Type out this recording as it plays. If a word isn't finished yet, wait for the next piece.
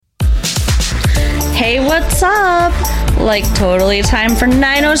Hey, what's up? Like, totally time for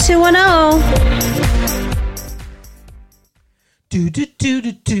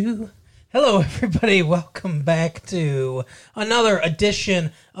 90210. Hello, everybody. Welcome back to another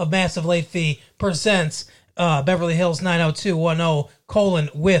edition of Massive Late Fee presents Beverly Hills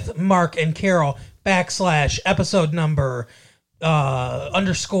 90210 with Mark and Carol / episode number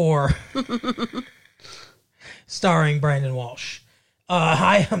underscore starring Brandon Walsh.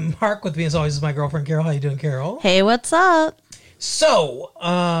 Hi, I'm Mark. With me, as always, is my girlfriend, Carol. How you doing, Carol? Hey, what's up? So,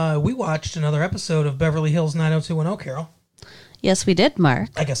 we watched another episode of Beverly Hills 90210, Carol. Yes, we did, Mark.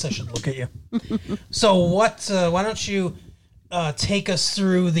 I guess I should look at you. So, why don't you take us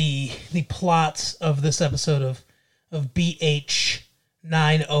through the plot of this episode of BH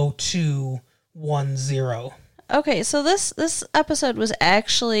 90210? Okay, so this episode was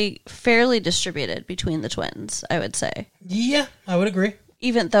actually fairly distributed between the twins, I would say. Yeah, I would agree.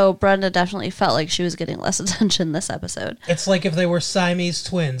 Even though Brenda definitely felt like she was getting less attention this episode. It's like if they were Siamese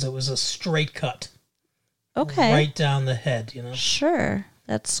twins, it was a straight cut. Okay. Right down the head, you know? Sure.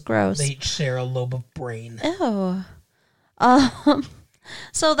 That's gross. They each share a lobe of brain. Ew.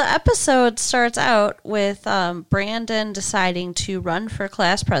 So the episode starts out with Brandon deciding to run for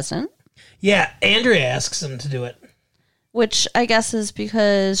class president. Yeah, Andrea asks him to do it. Which I guess is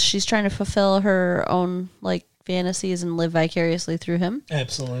because she's trying to fulfill her own, like, fantasies and live vicariously through him.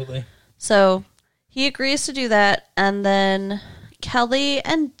 Absolutely. So he agrees to do that, and then Kelly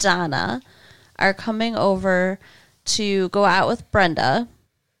and Donna are coming over to go out with Brenda,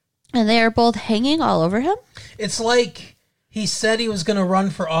 and they are both hanging all over him. It's like he said he was going to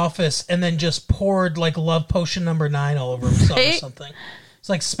run for office and then just poured, like, love potion number 9 all over himself or something. It's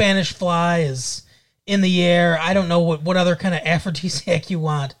like Spanish fly is in the air. I don't know what other kind of aphrodisiac you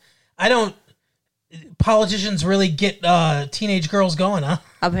want. Politicians really get teenage girls going, huh?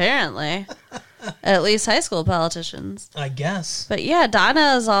 Apparently. At least high school politicians. I guess. But yeah,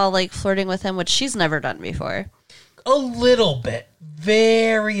 Donna is all like flirting with him, which she's never done before. A little bit.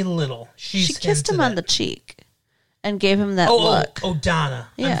 Very little. She kissed him on the cheek and gave him that look. Oh, Donna.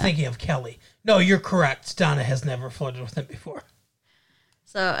 Yeah. I'm thinking of Kelly. No, you're correct. Donna has never flirted with him before.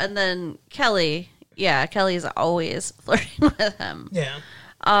 So, and then Kelly's always flirting with him. Yeah.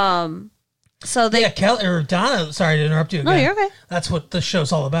 So they... Yeah, Kelly, or Donna, sorry to interrupt you again. No, you're okay. That's what the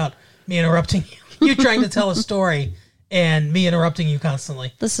show's all about. Me interrupting you. You trying to tell a story and me interrupting you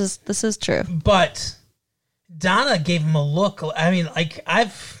constantly. This is true. But Donna gave him a look. I mean, like,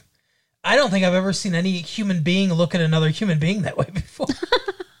 I don't think I've ever seen any human being look at another human being that way before.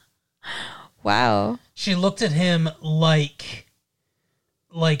 Wow. She looked at him like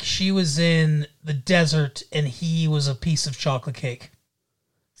she was in the desert and he was a piece of chocolate cake.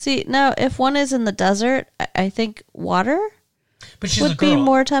 See, now, if one is in the desert, I think water would be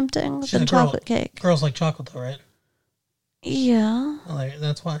more tempting than chocolate cake. Girls like chocolate, though, right? Yeah. Well,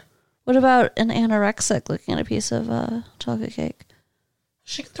 that's why. What about an anorexic looking at a piece of chocolate cake?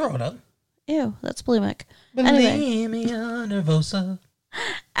 She can throw it up. Ew, that's bulimic. Bulimia nervosa.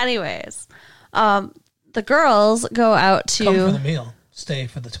 Anyways, the girls go out to... Come for the meal. Stay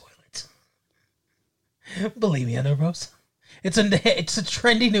for the toilet. Bulimia nervosa. It's a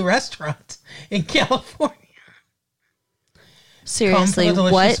trendy new restaurant in California. Seriously,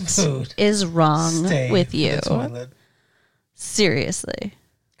 what is wrong with you? Seriously.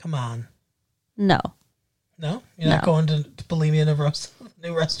 Come on. No. No? You're not going to Bulimia nervosa,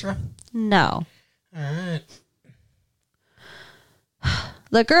 new restaurant? No. All right.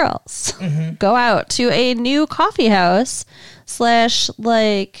 The girls go out to a new coffee house /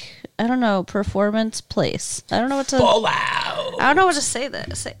 like, I don't know, performance place. I don't know what to Fall out. I don't know what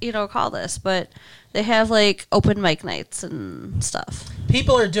to call this, but they have like open mic nights and stuff.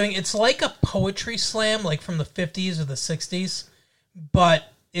 People are doing it's like a poetry slam, like from the 50s or the 60s,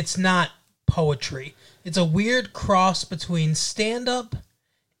 but it's not poetry. It's a weird cross between stand-up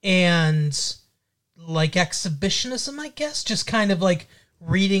and like exhibitionism, I guess. Just kind of like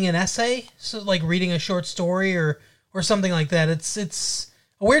reading an essay, so like reading a short story or something like that. It's a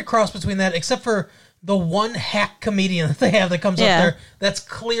weird cross between that, except for the one hack comedian that they have that comes up there. That's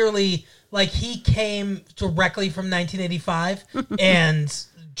clearly like he came directly from 1985 and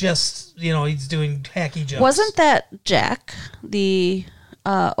just, he's doing hacky jokes. Wasn't that Jack, the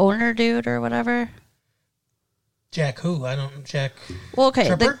owner dude or whatever? Jack who? Jack. Well, okay.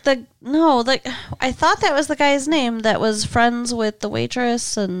 I thought that was the guy's name that was friends with the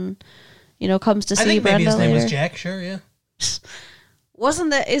waitress and, comes to see Brenda later. I think maybe his name was Jack, sure, yeah.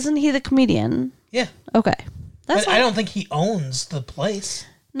 Isn't he the comedian? Yeah. Okay. I don't think he owns the place.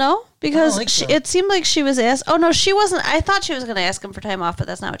 No, because think so. it seemed like she was asked. Oh no, she wasn't. I thought she was going to ask him for time off, but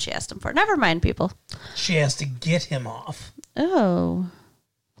that's not what she asked him for. Never mind, people. She has to get him off. Oh,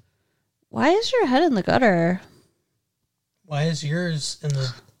 why is your head in the gutter? Why is yours in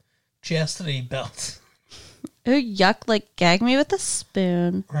the chastity belt? Oh, yuck! Like gag me with a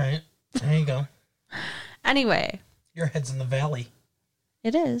spoon. Right. There you go. Anyway, Your head's in the valley.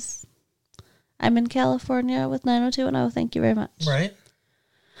 it is. I'm in California with 90210. Thank you very much. Right.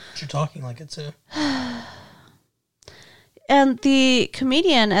 But you're talking like it too. And the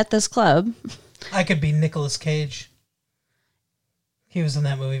comedian at this club. I could be Nicolas Cage. He was in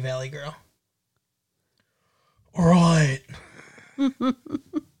that movie Valley Girl. All right.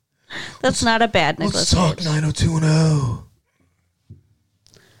 That's not a bad Nicolas Let's talk Cage. 90210.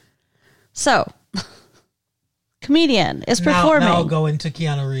 So, comedian is performing. Now I'll go into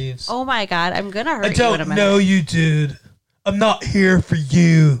Keanu Reeves. Oh my god, I'm gonna hurt I you in a don't minute. know you, dude. I'm not here for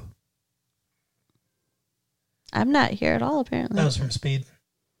you. I'm not here at all, apparently. That was from Speed.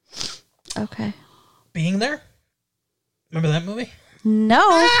 Okay. Being There? Remember that movie? No.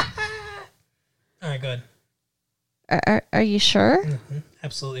 All right, good. Are you sure? Mm-hmm.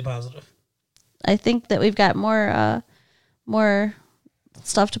 Absolutely positive. I think that we've got more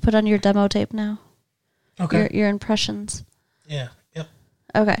stuff to put on your demo tape now. Okay. Your impressions. Yeah. Yep.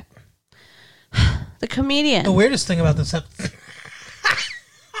 Okay. The comedian. The weirdest thing about this episode.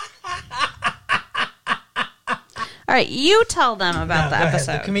 All right, you tell them about the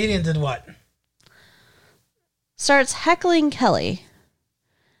episode. The comedian did what? Starts heckling Kelly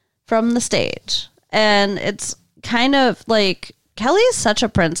from the stage. And it's kind of like Kelly is such a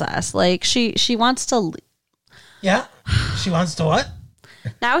princess. Like she wants to Yeah. She wants to what?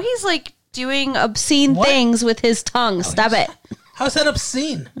 Now he's like doing obscene What? things with his tongue. Stop it. How's that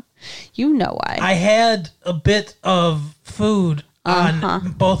obscene? You know why. I had a bit of food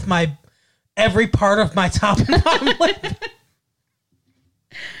on both every part of my top and bottom lip.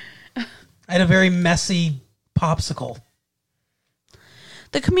 I had a very messy popsicle.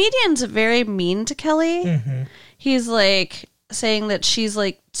 The comedian's very mean to Kelly. Mm-hmm. He's like saying that she's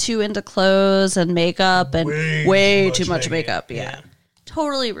like too into clothes and makeup and way too much makeup. Yeah.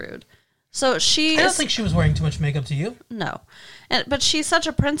 Totally rude. So she I don't think she was wearing too much makeup to you. No. But she's such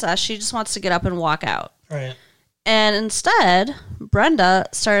a princess. She just wants to get up and walk out. Right. And instead, Brenda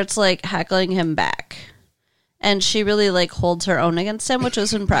starts like heckling him back. And she really like holds her own against him, which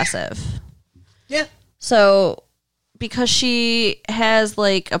was impressive. Yeah. So because she has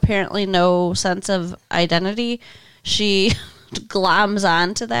like apparently no sense of identity, she gloms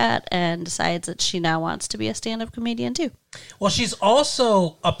onto that and decides that she now wants to be a stand-up comedian too. Well, she's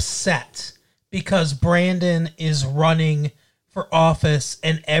also upset because Brandon is running for office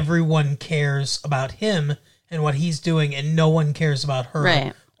and everyone cares about him and what he's doing and no one cares about her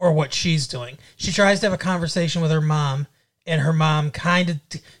Right. or what she's doing. She tries to have a conversation with her mom and her mom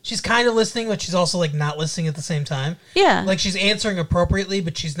she's kind of listening, but she's also like not listening at the same time. Yeah. Like she's answering appropriately,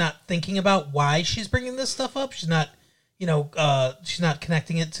 but she's not thinking about why she's bringing this stuff up. She's not, she's not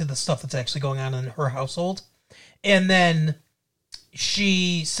connecting it to the stuff that's actually going on in her household. And then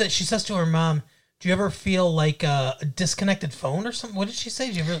she says to her mom, "Do you ever feel like a disconnected phone or something?" What did she say?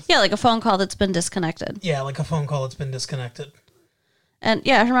 Did you ever? Yeah, like a phone call that's been disconnected. Yeah, like a phone call that's been disconnected. And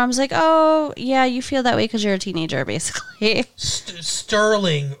yeah, her mom's like, "Oh, yeah, you feel that way because you're a teenager, basically."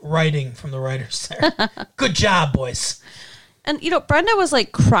 Sterling writing from the writers there. Good job, boys. And Brenda was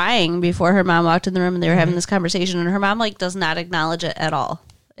like crying before her mom walked in the room and they were having this conversation, and her mom like does not acknowledge it at all.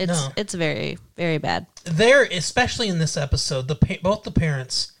 It's very, very bad. There, especially in this episode, both the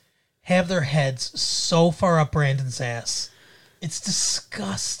parents have their heads so far up Brandon's ass. It's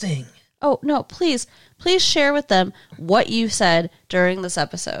disgusting. Oh, no, please share with them what you said during this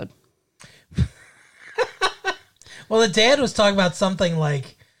episode. Well, the dad was talking about something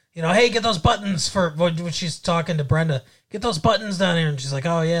like, hey, get those buttons for when she's talking to Brenda. Get those buttons down here. And she's like,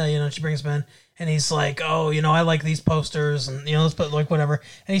 oh, yeah, she brings them in. And he's like, oh, I like these posters and, let's put like whatever.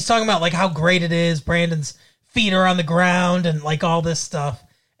 And he's talking about like how great it is. Brandon's feet are on the ground and like all this stuff.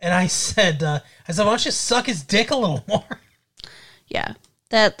 And I said, why don't you suck his dick a little more? Yeah,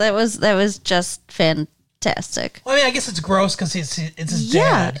 that was just fantastic. Well, I mean, I guess it's gross because it's his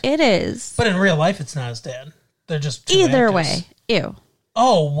Yeah, dad. it is. But in real life, it's not his dad. They're just two Either actors. way, ew.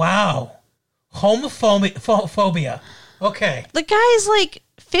 Oh, wow. Homophobia. Okay. The guy's like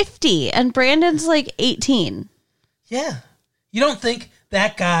 50 and Brandon's like 18. Yeah. You don't think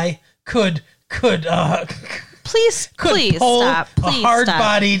that guy could Please pull stop. a Please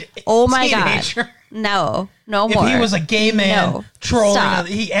hard-bodied stop. Oh my teenager? God. No If more. he was a gay man No. trolling, Stop.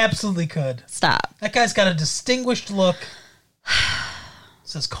 he absolutely could. Stop. That guy's got a distinguished look.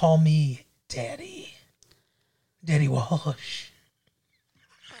 says, "Call me Daddy. Daddy Walsh."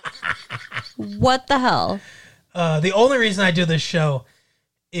 What the hell? The only reason I do this show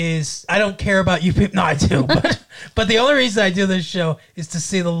is I don't care about you people. No, I do. But the only reason I do this show is to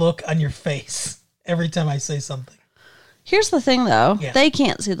see the look on your face every time I say something. Here's the thing, though. Yeah. They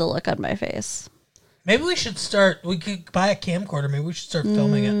can't see the look on my face. Maybe we should start. We could buy a camcorder. Maybe we should start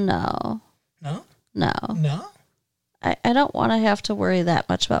filming it. No. No? No. No? I don't want to have to worry that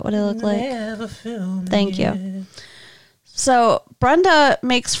much about what I look like. Never filming Thank you. it. So Brenda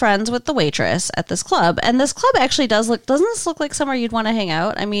makes friends with the waitress at this club, and this club actually doesn't this look like somewhere you'd want to hang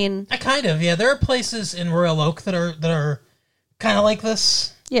out? I mean, I kind of, yeah. There are places in Royal Oak that are kind of like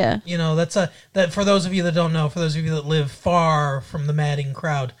this. yeah. You know, that for those of you that don't know, for those of you that live far from the madding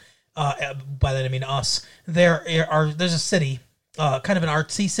crowd, by that I mean us, there's a city, kind of an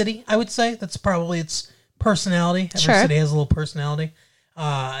artsy city, I would say. That's probably its personality. Every Sure. city has a little personality.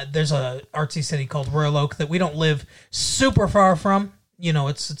 There's a artsy city called Royal Oak that we don't live super far from. You know,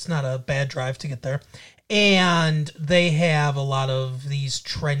 it's not a bad drive to get there. And they have a lot of these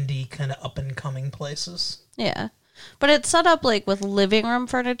trendy kind of up and coming places. Yeah. But it's set up like with living room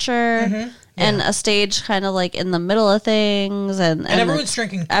furniture and a stage kind of like in the middle of things. And everyone's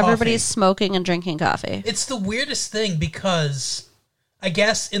drinking coffee. Everybody's smoking and drinking coffee. It's the weirdest thing because I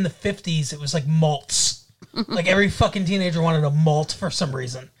guess in the 50s it was like malts. Like every fucking teenager wanted a malt for some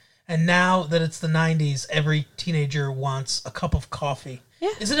reason. And now that it's the 90s, every teenager wants a cup of coffee. Yeah.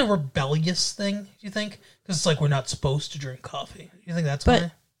 Is it a rebellious thing, do you think? Because it's like we're not supposed to drink coffee. You think that's But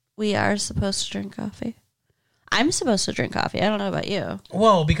why? we are supposed to drink coffee. I'm supposed to drink coffee. I don't know about you.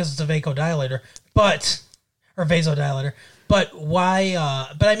 Well, because it's a vasodilator. Or vasodilator. But why,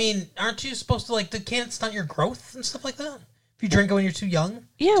 but I mean, aren't you supposed to can't it stunt your growth and stuff like that? If you drink it when you're too young?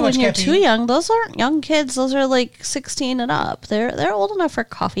 Yeah, Too when much you're caffeine? too young, those aren't young kids. Those are like 16 and up. They're old enough for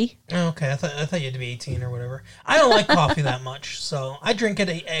coffee. Oh, okay, I thought you had to be 18 or whatever. I don't like coffee that much, so I drink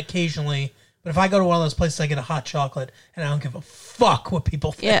it occasionally. But if I go to one of those places, I get a hot chocolate, and I don't give a fuck what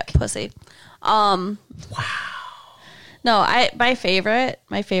people think. Yeah, pussy. Wow. No, my favorite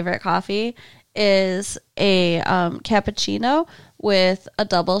coffee is a cappuccino with a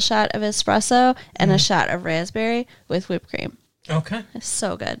double shot of espresso and a shot of raspberry with whipped cream. Okay, It's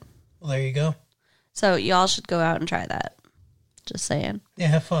so good. well there you go. So y'all should go out and try that. Just saying. Yeah,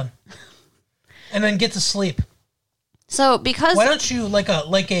 have fun, and then get to sleep. So because Why don't you like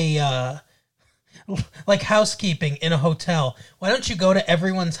housekeeping in a hotel? Why don't you go to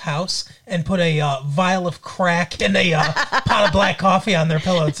everyone's house and put a vial of crack and a pot of black coffee on their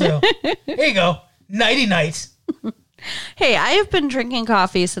pillow too? Here you go, nighty night. hey, I have been drinking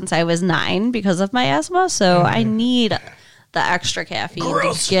coffee since I was 9 because of my asthma, so I need the extra caffeine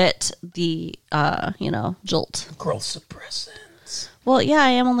Gross. to get the jolt. Growth suppressants. Well, yeah, I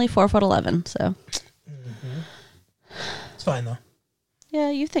am only 4'11", so It's fine though. yeah,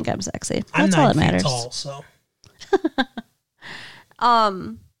 you think I'm sexy. I'm That's all 9 that matters. feet tall, so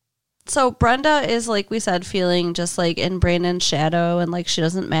So Brenda is, like we said, feeling just like in Brandon's shadow and like she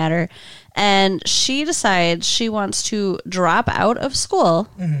doesn't matter. And she decides she wants to drop out of school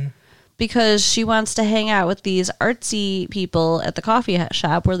because she wants to hang out with these artsy people at the coffee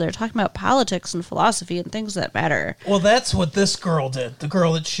shop where they're talking about politics and philosophy and things that matter. well, that's what this girl did. The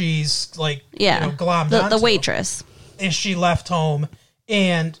girl that she's Yeah. glommed the onto waitress. is she left home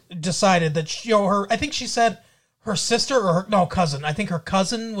and decided that I think she said her sister or cousin. I think her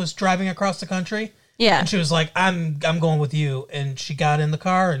cousin was driving across the country. Yeah. And she was like, I'm going with you. And she got in the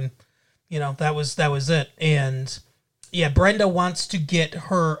car and, that was it. And yeah, Brenda wants to get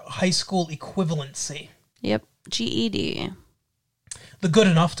her high school equivalency, Yep. GED. the good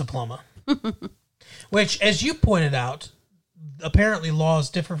enough diploma, which, as you pointed out, apparently laws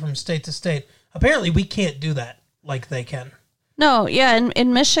differ from state to state. Apparently we can't do that like they can. No, yeah,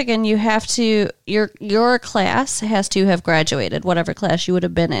 in Michigan you have to your class has to have graduated, whatever class you would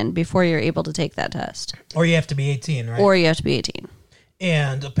have been in before you're able to take that test. Or you have to be 18, right? Or you have to be 18.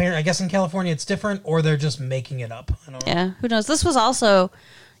 And apparently, I guess in California it's different, or they're just making it up. I don't know. Yeah, who knows? This was also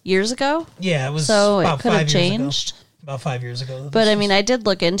years ago, Yeah, it was so about it could have 5 years ago. changed. About 5 years ago. But I mean, I did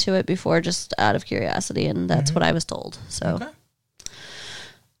look into it before just out of curiosity, and that's what I was told. So, Okay.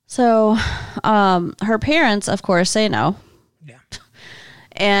 so her parents, of course, say no. Yeah.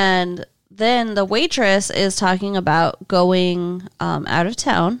 And then the waitress is talking about going out of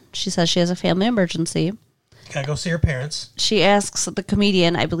town. She says she has a family emergency. Gotta go see her parents. She asks the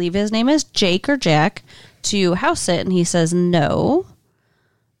comedian, I believe his name is Jake or Jack, to house sit, and he says no.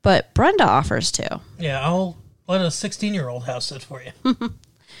 But Brenda offers to. Yeah, I'll let a 16-year-old house sit for you.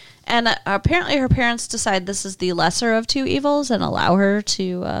 And apparently her parents decide this is the lesser of two evils and allow her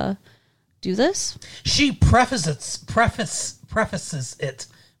to do this. She prefaces it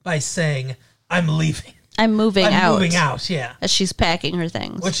by saying, I'm leaving. I'm moving out, yeah. As she's packing her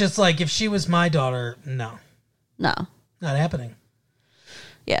things. Which is like, if she was my daughter, no. No. Not happening.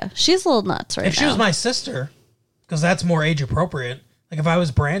 Yeah, she's a little nuts right now. If she was my sister, because that's more age appropriate, like if I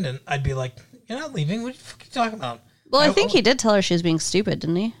was Brandon, I'd be like, you're not leaving? What the fuck are you talking about? Well, I think he did tell her she was being stupid,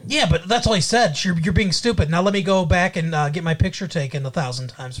 didn't he? Yeah, but that's all he said. You're being stupid. Now let me go back and get my picture taken 1,000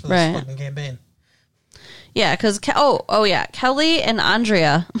 times for this fucking campaign. Yeah, because, yeah, Kelly and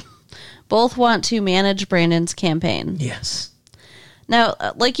Andrea both want to manage Brandon's campaign. Yes. Now,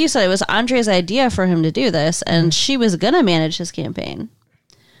 like you said, it was Andrea's idea for him to do this, and she was going to manage his campaign.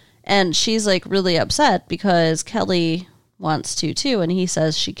 And she's, like, really upset because Kelly wants to, too, and he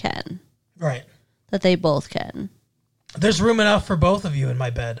says she can. Right. That they both can. There's room enough for both of you in my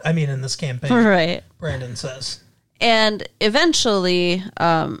bed. I mean, in this campaign. Right. Brandon says. And eventually,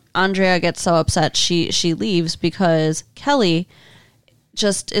 Andrea gets so upset she leaves because Kelly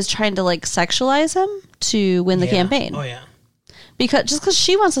just is trying to, like, sexualize him to win the campaign. Oh, yeah. Because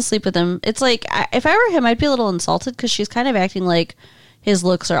she wants to sleep with him. It's like, if I were him, I'd be a little insulted because she's kind of acting like his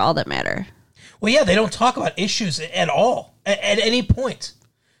looks are all that matter. Well, yeah, they don't talk about issues at all at any point.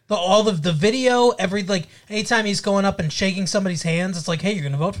 All of the video, anytime he's going up and shaking somebody's hands, it's like, hey, you're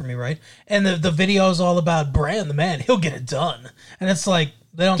going to vote for me, right? And the video is all about Brand, the man. He'll get it done. And it's like,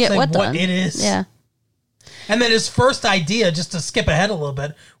 they don't say what it is. Yeah. And then his first idea, just to skip ahead a little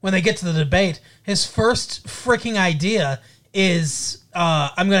bit, when they get to the debate, his first freaking idea is,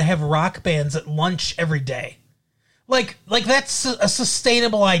 I'm going to have rock bands at lunch every day. Like that's a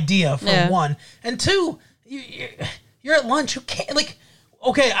sustainable idea, for one. And two, you're at lunch, you can't, like...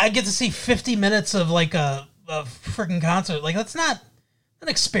 Okay, I get to see 50 minutes of, like, a freaking concert. Like, that's not an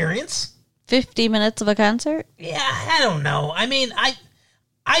experience. 50 minutes of a concert? Yeah, I don't know. I mean,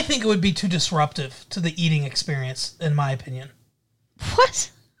 I think it would be too disruptive to the eating experience, in my opinion.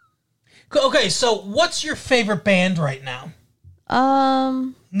 What? Okay, so what's your favorite band right now?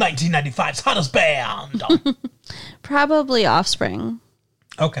 1995's hottest band. Probably Offspring.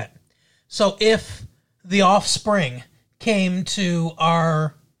 Okay. So if the Offspring came to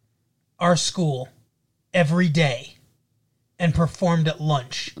our school every day and performed at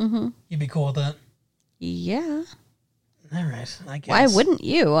lunch, you'd be cool with that? Yeah. All right, I guess. Why wouldn't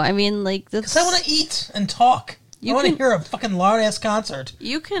you? I mean, like, because I want to eat and talk. I want to hear a fucking loud-ass concert.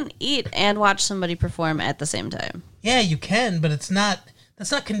 You can eat and watch somebody perform at the same time. Yeah, you can, but that's not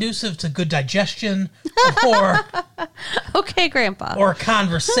conducive to good digestion or okay, Grandpa. Or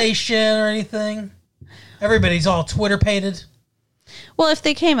conversation or anything. Everybody's all Twitter-pated. Well, if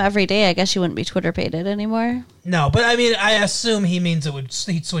they came every day, I guess you wouldn't be Twitter-pated anymore. No, but I mean, I assume he means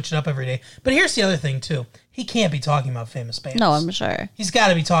he'd switch it up every day. But here's the other thing, too. He can't be talking about famous bands. No, I'm sure. He's got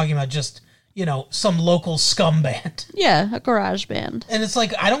to be talking about just, some local scum band. Yeah, a garage band. And it's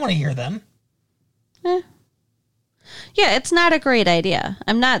like, I don't want to hear them. Yeah, it's not a great idea.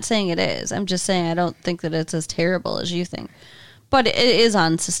 I'm not saying it is. I'm just saying I don't think that it's as terrible as you think. But it is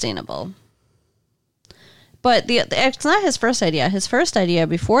unsustainable. But it's not his first idea. His first idea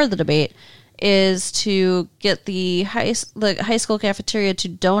before the debate is to get the high school cafeteria to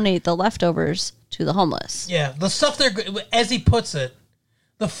donate the leftovers to the homeless. Yeah, the stuff as he puts it,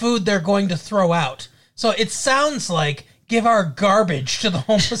 the food they're going to throw out. So it sounds like give our garbage to the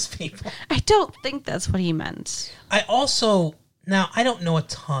homeless people. I don't think that's what he meant. I don't know a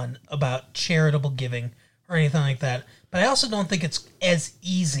ton about charitable giving or anything like that, but I also don't think it's as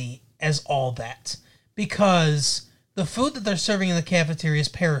easy as all that. Because the food that they're serving in the cafeteria is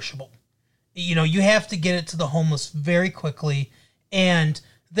perishable. You have to get it to the homeless very quickly, and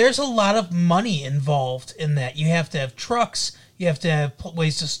there's a lot of money involved in that. You have to have trucks, you have to have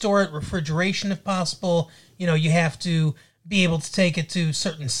ways to store it, refrigeration if possible. You have to be able to take it to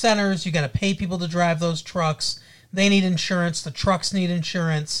certain centers. You got to pay people to drive those trucks. They need insurance. The trucks need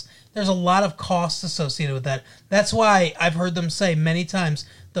insurance. There's a lot of costs associated with that. That's why I've heard them say many times,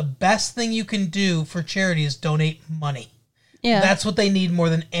 the best thing you can do for charity is donate money. Yeah. That's what they need more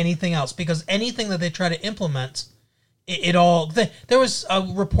than anything else, because anything that they try to implement, there was a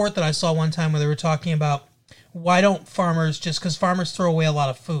report that I saw one time where they were talking about why don't farmers, just because farmers throw away a lot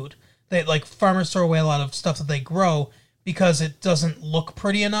of food, farmers throw away a lot of stuff that they grow because it doesn't look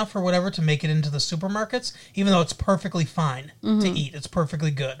pretty enough or whatever to make it into the supermarkets, even though it's perfectly fine to eat. It's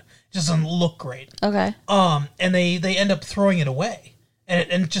perfectly good. It just doesn't look great. Okay. And they end up throwing it away.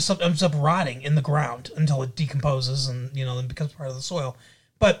 And it just ends up rotting in the ground until it decomposes and, then becomes part of the soil.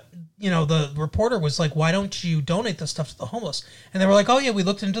 But, the reporter was like, why don't you donate this stuff to the homeless? And they were like, oh, yeah, we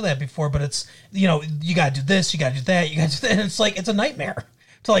looked into that before, but it's, you got to do this, you got to do that, you got to do that. And it's like, it's a nightmare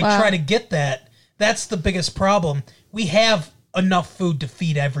to, try to get that. That's the biggest problem. We have enough food to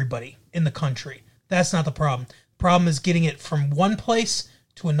feed everybody in the country. That's not the problem. The problem is getting it from one place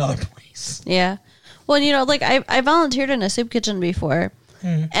to another place. Yeah. Well, I volunteered in a soup kitchen before.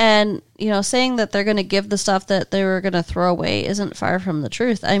 And, saying that they're going to give the stuff that they were going to throw away isn't far from the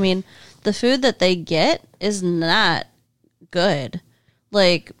truth. I mean, the food that they get is not good.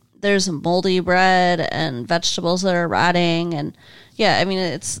 Like, there's moldy bread and vegetables that are rotting. And, yeah, I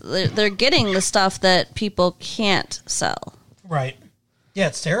mean, they're getting the stuff that people can't sell. Right. Yeah,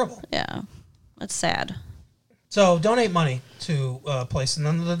 it's terrible. Yeah. It's sad. So donate money to a place, and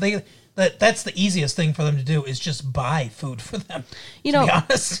then that's the easiest thing for them to do is just buy food for them. To be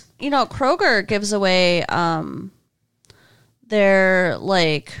honest, Kroger gives away their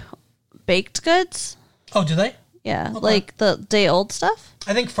baked goods. Oh, do they? Yeah, okay. The day old stuff.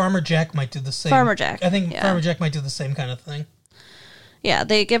 I think Farmer Jack might do the same. Farmer Jack. I think Farmer Jack might do the same kind of thing. Yeah,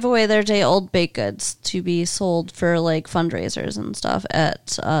 they give away their day old baked goods to be sold for fundraisers and stuff at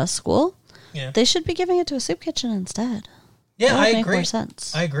school. Yeah, they should be giving it to a soup kitchen instead. Yeah, I agree. Make more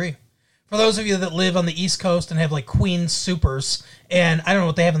sense. I agree. For those of you that live on the East Coast and have Queen's Supers, and I don't know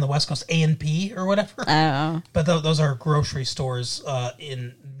what they have in the West Coast, A&P or whatever. I don't know. But those are grocery stores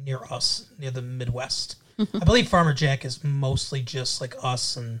near us, near the Midwest. I believe Farmer Jack is mostly just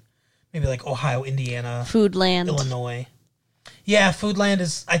us and maybe Ohio, Indiana, Foodland, Illinois. Yeah, Foodland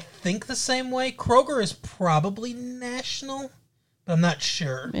is, I think, the same way. Kroger is probably national, but I'm not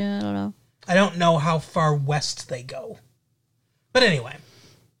sure. Yeah, I don't know. I don't know how far west they go. But anyway.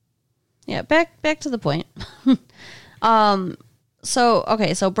 Yeah, back to the point.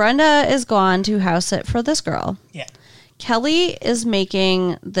 So Brenda is gone to house sit for this girl. Yeah. Kelly is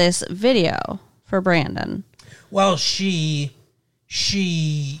making this video for Brandon. Well, she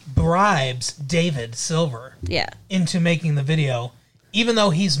bribes David Silver into making the video, even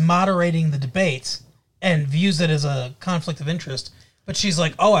though he's moderating the debate and views it as a conflict of interest. But she's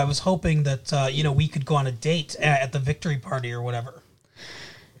like, oh, I was hoping that, we could go on a date at the victory party or whatever.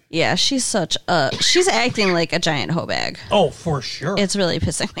 Yeah, she's she's acting like a giant hoe bag. Oh, for sure. It's really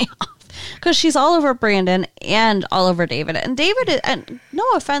pissing me off. Because she's all over Brandon and all over David. And David, and no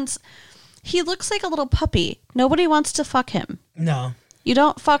offense, he looks like a little puppy. Nobody wants to fuck him. No. You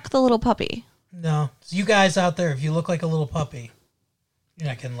don't fuck the little puppy. No. So you guys out there, if you look like a little puppy, you're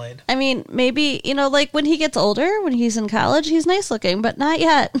not getting laid. I mean, maybe, when he gets older, when he's in college, he's nice looking, but not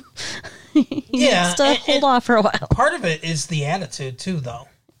yet. He needs to hold off for a while. Part of it is the attitude, too, though.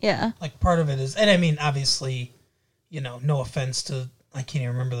 Yeah. Part of it is, and I mean, obviously, no offense to, I can't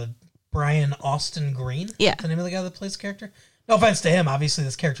even remember Brian Austin Green? Yeah. The name of the guy that plays the character? No offense to him. Obviously,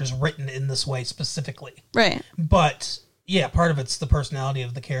 this character is written in this way specifically. Right. But, yeah, part of it's the personality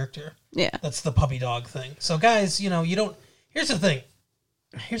of the character. Yeah. That's the puppy dog thing. So, guys, you don't, here's the thing.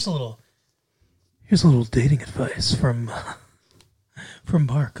 Here's a little dating advice from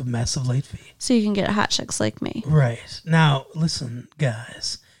Mark of Massive Late Fee. So you can get hot chicks like me. Right. Now, listen,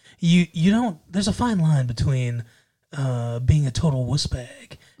 guys. You don't, there's a fine line between being a total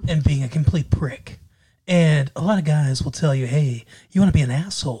wussbag and being a complete prick. And a lot of guys will tell you, hey, you want to be an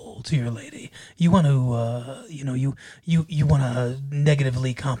asshole to your lady. You want to, you want to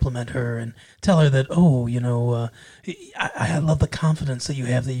negatively compliment her and tell her that, I love the confidence that you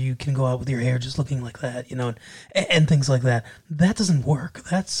have that you can go out with your hair just looking like that, and things like that. That doesn't work.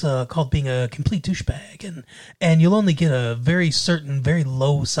 That's called being a complete douchebag. And you'll only get a very certain, very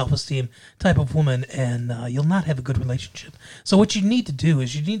low self-esteem type of woman, and you'll not have a good relationship. So what you need to do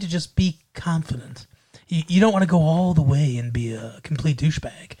is you need to just be confident. You don't want to go all the way and be a complete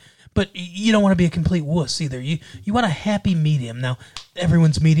douchebag, but you don't want to be a complete wuss either. You want a happy medium. Now,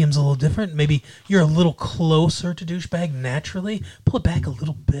 everyone's medium's a little different. Maybe you're a little closer to douchebag naturally. Pull it back a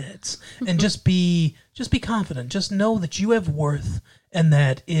little bit and just be confident. Just know that you have worth, and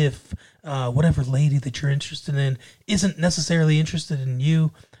that if whatever lady that you're interested in isn't necessarily interested in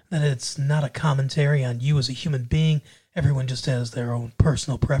you, that it's not a commentary on you as a human being. Everyone just has their own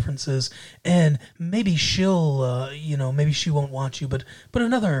personal preferences, and maybe she'll, maybe she won't want you, but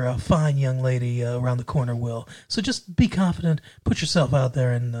another fine young lady around the corner will. So just be confident, put yourself out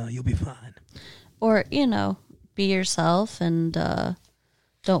there, and you'll be fine. Or, be yourself and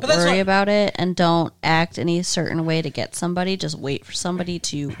don't worry about it, and don't act any certain way to get somebody. Just wait for somebody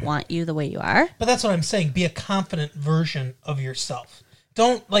to want you the way you are. But that's what I'm saying. Be a confident version of yourself.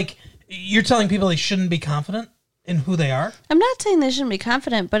 Don't, you're telling people they shouldn't be confident? in who they are. I'm not saying they shouldn't be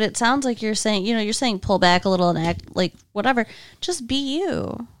confident, but it sounds like you're saying, you're saying pull back a little and act like whatever. Just be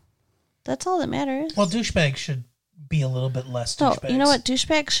you. That's all that matters. Well, douchebags should be a little bit less No, douchebags. you know what?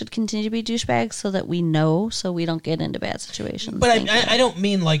 Douchebags should continue to be douchebags so that we know, so we don't get into bad situations. But I don't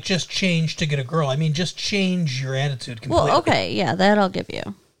mean like just change to get a girl. I mean just change your attitude completely. Well, okay, yeah, that I'll give you.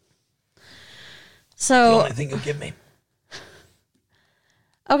 The So, only thing you'll give me.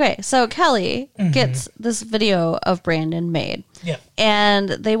 okay, so Kelly gets this video of Brandon made. Yeah. And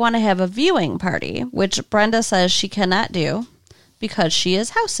they want to have a viewing party, which Brenda says she cannot do because she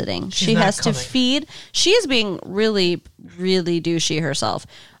is house sitting. She not has to coming. feed. She is being really, really douchey herself.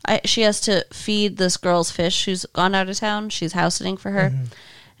 She has to feed this girl's fish who's gone out of town. She's house sitting for her.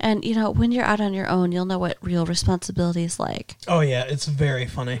 And, when you're out on your own, you'll know what real responsibility is like. Oh, yeah. It's very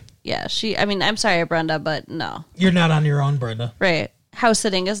funny. Yeah, I'm sorry, Brenda, but no. You're not on your own, Brenda. Right. House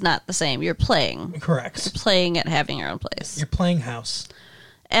sitting is not the same. You're playing. Correct. Playing at having your own place. You're playing house.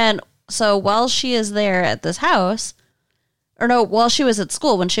 And so while she is there at this house, while she was at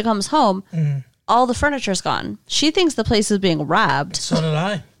school, when she comes home, all the furniture's gone. She thinks the place is being robbed. So did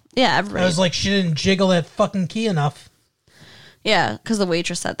I. Yeah, everybody. I was like, she didn't jiggle that fucking key enough. Yeah, because the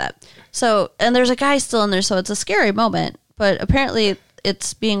waitress said that. So, and there's a guy still in there, so it's a scary moment. But apparently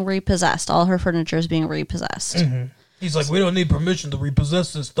it's being repossessed. All her furniture is being repossessed. He's like, we don't need permission to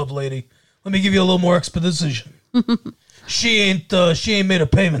repossess this stuff, lady. Let me give you a little more exposition. She ain't made her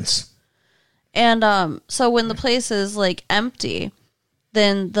payments. And so when the place is like empty,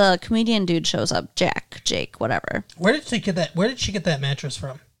 then the comedian dude shows up, Jake, whatever. Where did she get that mattress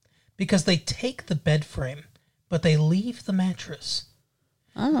from? Because they take the bed frame, but they leave the mattress.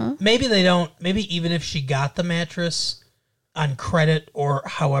 Maybe they don't. Maybe even if she got the mattress on credit or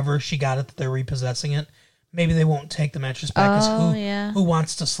however she got it, that they're repossessing it. Maybe they won't take the mattress back. 'Cause who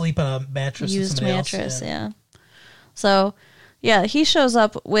wants to sleep on a mattress? Used that somebody mattress, else? yeah. So, yeah, he shows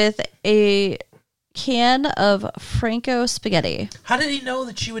up with a can of Franco spaghetti. How did he know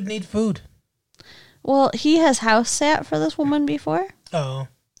that she would need food? Well, he has house sat for this woman before. Oh,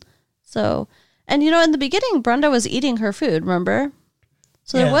 So, and in the beginning, Brenda was eating her food, remember?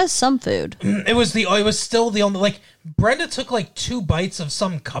 So there Yeah. was some food. it was still the only, like, Brenda took like 2 bites of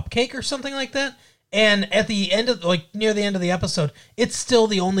some cupcake or something like that. And at the end of, like, near the end of the episode, it's still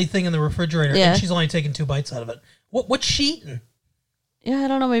the only thing in the refrigerator. Yeah. And she's only taken 2 bites out of it. What's she eating? Yeah, I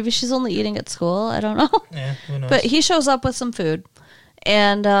don't know. Maybe she's only eating at school. I don't know. Yeah, who knows? But he shows up with some food.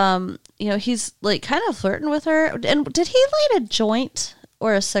 And, he's like kind of flirting with her. And did he light a joint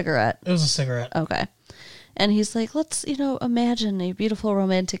or a cigarette? It was a cigarette. Okay. And he's like, let's, imagine a beautiful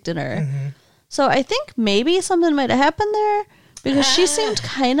romantic dinner. So I think maybe something might have happened there because she seemed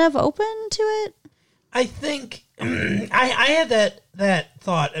kind of open to it. I think I had that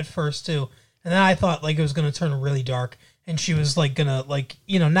thought at first too, and then I thought like it was going to turn really dark, and she was like gonna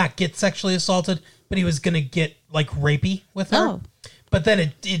not get sexually assaulted, but he was gonna get like rapey with her. Oh. But then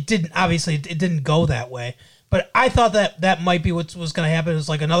it didn't. Obviously, it didn't go that way. But I thought that might be what was going to happen. It's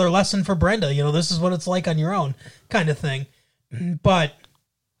like another lesson for Brenda. This is what it's like on your own, kind of thing. But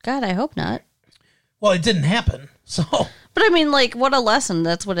God, I hope not. well, it didn't happen. So. But I mean, like, what a lesson.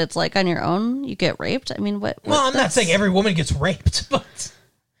 That's what it's like on your own. You get raped. I mean, what Well, I'm not that's- saying every woman gets raped, but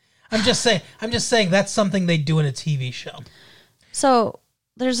I'm just saying that's something they do in a TV show. So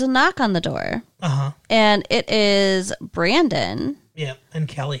there's a knock on the door, Uh-huh. and it is Brandon Yeah, and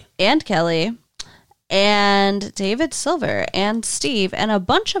Kelly. and Kelly and David Silver and Steve and a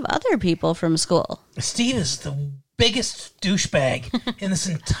bunch of other people from school. Steve is the biggest douchebag in this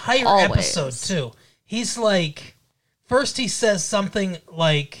entire Always. episode, too. He's like, first he says something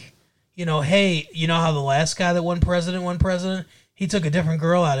like, hey, you know how the last guy that won president, he took a different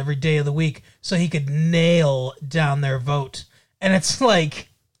girl out every day of the week so he could nail down their vote. And it's like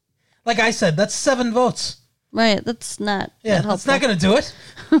I said, that's 7 votes. Right, that's not Yeah, that that's helpful. not going to do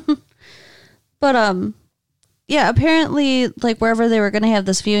it. But yeah, apparently like wherever they were going to have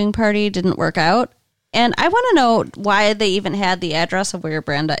this viewing party didn't work out. And I want to know why they even had the address of where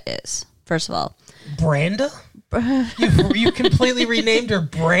Brenda is. First of all, Branda? You completely renamed her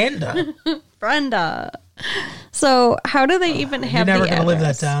Branda. Brenda. So how do they even have? You're never going to live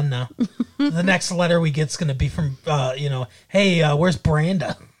that down now. The next letter we get's going to be from, hey, where's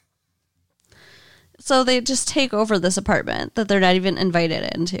Branda? So they just take over this apartment that they're not even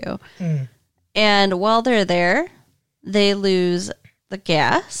invited into. And while they're there, they lose the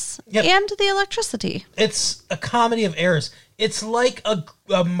gas Yep. and the electricity. It's a comedy of errors. It's like a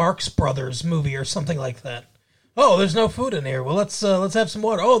Marx Brothers movie or something like that. Oh, there's no food in here. Well, let's have some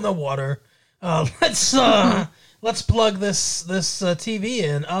water. Oh, no water. Let's plug this TV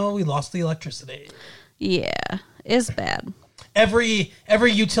in. Oh, we lost the electricity. Yeah. is bad. Every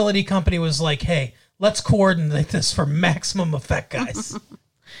utility company was like, hey, let's coordinate this for maximum effect, guys.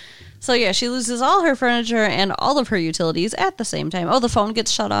 So yeah, she loses all her furniture and all of her utilities at the same time. Oh, the phone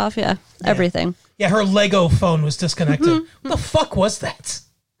gets shut off. Yeah, everything. Yeah, her Lego phone was disconnected. What the fuck was that?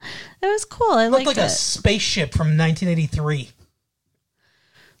 It was cool. I Looked liked like it. a spaceship from 1983.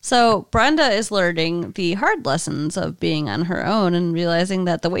 So Brenda is learning the hard lessons of being on her own and realizing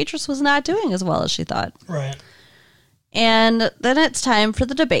that the waitress was not doing as well as she thought. Right. And then it's time for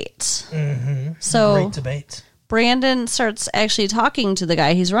the debate. Mm-hmm. So Great debate. Brandon starts actually talking to the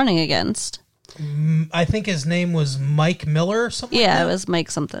guy he's running against. I think his name was Mike Miller or something like Yeah, that. it was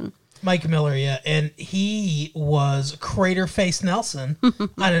Mike something. Mike Miller, yeah. And he was Crater Face Nelson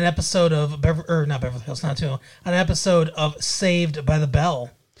on an episode of not Beverly Hills, not too long, on an episode of Saved by the Bell.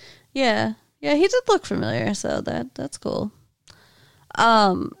 Yeah. Yeah, he did look familiar, so that's cool.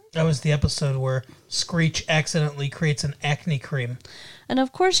 That was the episode where Screech accidentally creates an acne cream. And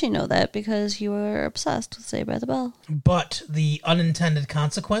of course you know that because you were obsessed with Saved by the Bell. But the unintended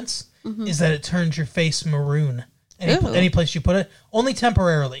consequence is that it turns your face maroon. Ooh. Any place you put it, only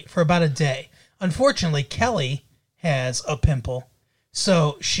temporarily, for about a day. Unfortunately, Kelly has a pimple,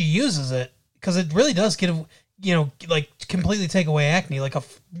 so she uses it because it really does completely take away acne, like a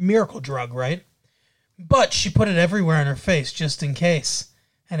miracle drug, right? But she put it everywhere on her face just in case,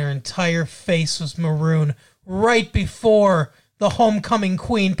 and her entire face was maroon right before the Homecoming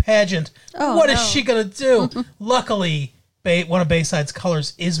Queen pageant. Oh, What is no. she gonna do? Luckily, one of Bayside's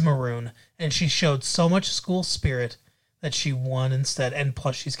colors is maroon, and she showed so much school spirit that she won instead. And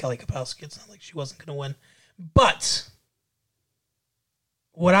plus, she's Kelly Kapowski. It's not like she wasn't gonna win. But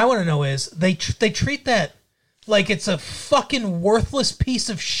what I want to know is they treat that like it's a fucking worthless piece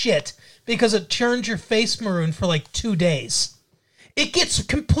of shit because it turns your face maroon for like 2 days. It gets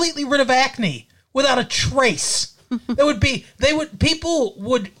completely rid of acne without a trace. People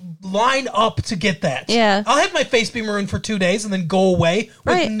would line up to get that. Yeah. I'll have my face be maroon for 2 days and then go away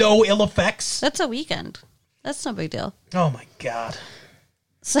with Right. no ill effects. That's a weekend. That's no big deal. Oh my God.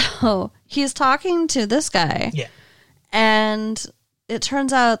 So he's talking to this guy. Yeah. And it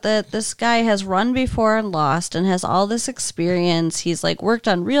turns out that this guy has run before and lost and has all this experience. He's like worked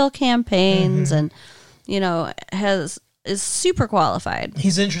on real campaigns and, is super qualified.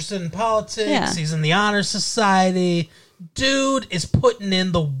 He's interested in politics. Yeah. He's in the honor society. Dude is putting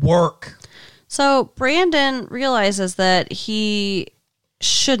in the work. So Brandon realizes that he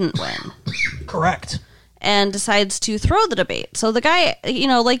shouldn't win Correct. and decides to throw the debate. So the guy,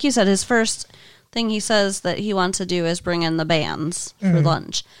 like you said, his first thing he says that he wants to do is bring in the bands for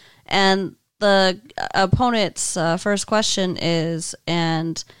lunch. And the opponent's first question is,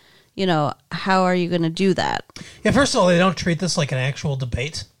 how are you going to do that? Yeah, first of all, they don't treat this like an actual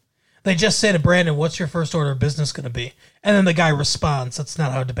debate. They just say to Brandon, what's your first order of business going to be? And then the guy responds. That's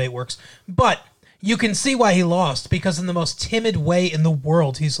not how a debate works. But you can see why he lost, because in the most timid way in the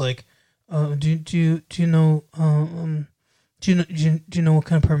world, he's like, do you know what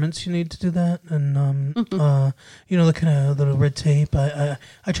kind of permits you need to do that? And the kind of little red tape. I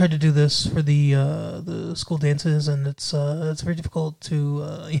tried to do this for the school dances, and it's very difficult to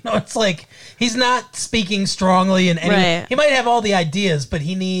it's like he's not speaking strongly in any. Right. He might have all the ideas, but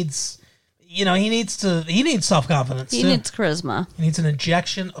he needs self-confidence. He too. needs charisma. He needs an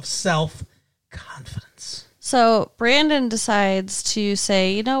injection of self-confidence. So Brandon decides to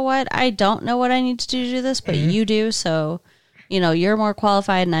say, you know what? I don't know what I need to do this, but you do. So, you're more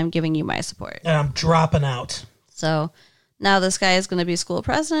qualified and I'm giving you my support. And I'm dropping out. So now this guy is going to be school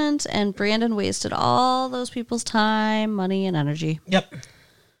president, and Brandon wasted all those people's time, money, and energy. Yep.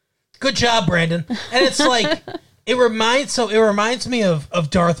 Good job, Brandon. And it's like it reminds me of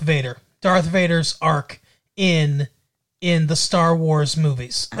Darth Vader. Darth Vader's arc in the Star Wars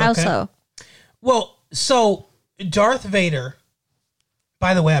movies. How okay? so? Well, so Darth Vader,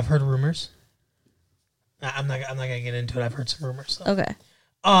 by the way, I've heard rumors. I'm not gonna get into it. I've heard some rumors. So. Okay.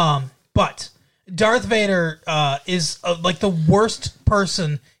 But Darth Vader is like the worst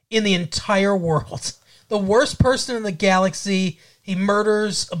person in the entire world. The worst person in the galaxy. He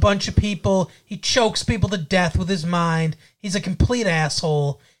murders a bunch of people. He chokes people to death with his mind. He's a complete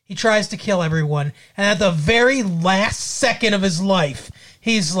asshole. He tries to kill everyone. And at the very last second of his life,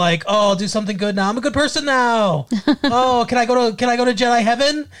 he's like, "Oh, I'll do something good now. I'm a good person now. Oh, can I go to Jedi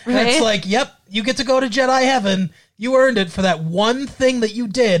heaven?" And it's Right? like, "Yep, you get to go to Jedi heaven. You earned it for that one thing that you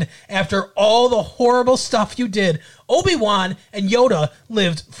did after all the horrible stuff you did." Obi-Wan and Yoda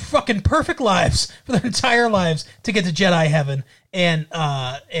lived fucking perfect lives for their entire lives to get to Jedi heaven. And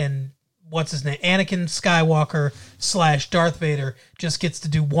what's his name? Anakin Skywalker / Darth Vader just gets to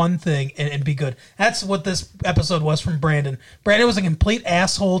do one thing and be good. That's what this episode was from Brandon. Brandon was a complete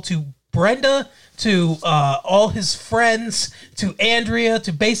asshole to Brenda, to all his friends, to Andrea,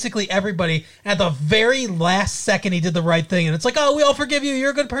 to basically everybody. At the very last second, he did the right thing, and it's like, oh, we all forgive you.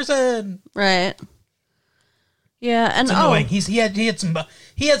 You're a good person. Right. Yeah, and it's annoying.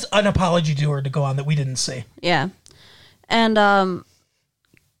 He has an apology to her to go on that we didn't see. Yeah, and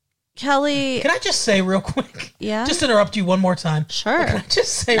Kelly. Can I just say real quick? Yeah. Just interrupt you one more time. Sure. Can I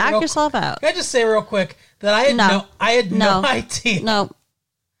just say knock yourself out? Can I just say real quick that I had no idea. No.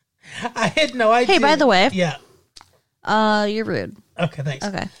 I had no idea. Hey, by the way. Yeah. You're rude. Okay, thanks.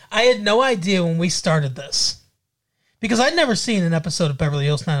 Okay. I had no idea when we started this because I'd never seen an episode of Beverly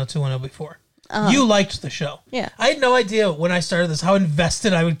Hills 90210 before. You liked the show. Yeah. I had no idea when I started this how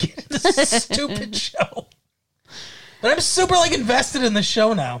invested I would get in this stupid show. But I'm super invested in the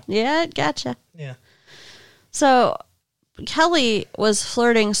show now. Yeah, gotcha. Yeah. So Kelly was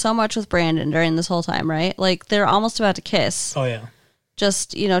flirting so much with Brandon during this whole time, right? Like they're almost about to kiss. Oh yeah.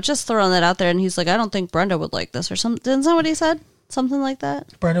 Just throwing that out there, and he's like, I don't think Brenda would like this or something. Didn't somebody said something like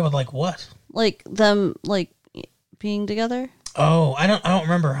that? Brenda would like what? Like them being together? Oh, I don't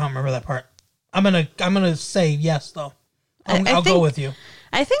remember. I don't remember that part. I'm gonna say yes though. I'll go with you.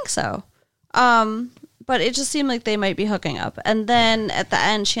 I think so. But it just seemed like they might be hooking up. And then at the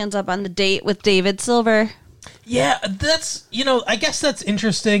end, she ends up on the date with David Silver. Yeah, that's I guess that's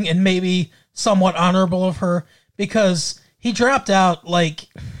interesting and maybe somewhat honorable of her because he dropped out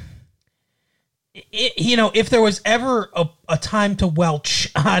if there was ever a time to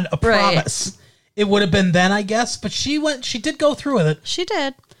welch on a promise, it would have been then, I guess. But she did go through with it. She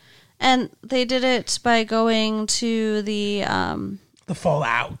did. And they did it by going to the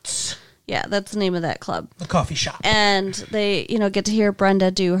Fallout. Yeah, that's the name of that club. The coffee shop. And they, get to hear Brenda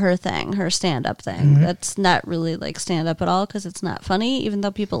do her thing, her stand-up thing. Mm-hmm. That's not really like stand-up at all because it's not funny, even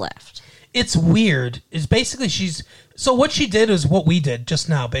though people laughed. It's weird. It's basically so what she did is what we did just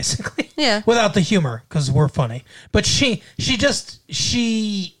now, basically. Yeah. Without the humor, because we're funny. But she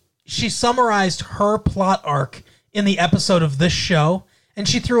summarized her plot arc in the episode of this show. And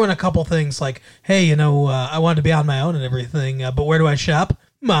she threw in a couple things like, hey, I wanted to be on my own and everything, but where do I shop?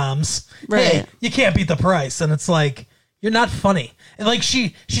 Mom's. Right. Hey, you can't beat the price. And it's like, you're not funny. And like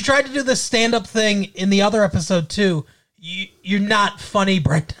she tried to do this stand-up thing in the other episode too. You're not funny,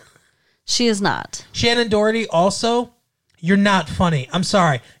 Brenda. She is not. Shannon Doherty also, you're not funny. I'm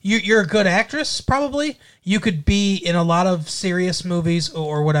sorry. You're a good actress, probably. You could be in a lot of serious movies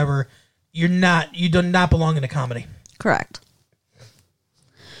or whatever. You do not belong in a comedy. Correct.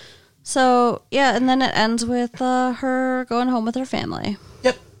 So, yeah, and then it ends with her going home with her family.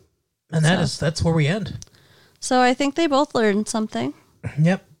 Yep. And that's where we end. So I think they both learned something.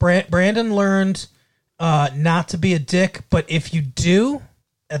 Yep. Brandon learned not to be a dick, but if you do,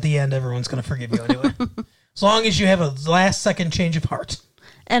 at the end, everyone's going to forgive you anyway. As long as you have a last-second change of heart.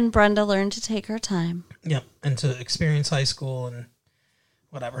 And Brenda learned to take her time. Yep. And to experience high school and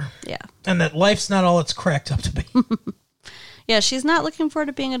whatever. Yeah. And that life's not all it's cracked up to be. Yeah, she's not looking forward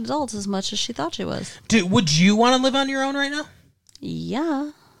to being an adult as much as she thought she was. Would you want to live on your own right now?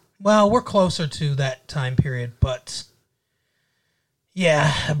 Yeah. Well, we're closer to that time period, but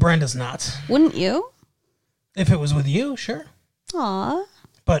yeah, Brenda's not. Wouldn't you? If it was with you, sure. Aw.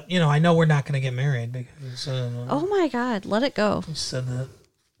 But, I know we're not going to get married because... oh my God, let it go. You said that.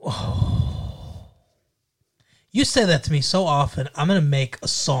 Oh. You say that to me so often, I'm going to make a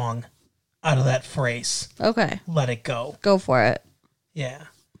song out of that phrase. Okay. Let it go. Go for it. Yeah.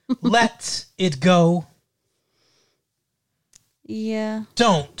 Let it go. Yeah.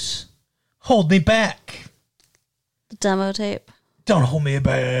 Don't hold me back. The demo tape. Don't hold me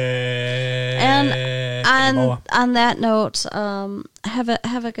back. And on that note,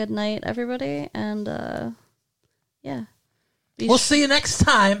 have a good night, everybody. And yeah. We'll see you next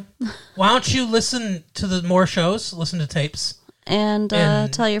time. Why don't you listen to the more shows, listen to tapes. And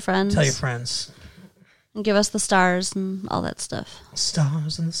tell your friends. Tell your friends. And give us the stars and all that stuff.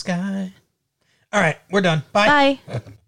 Stars in the sky. All right, we're done. Bye. Bye.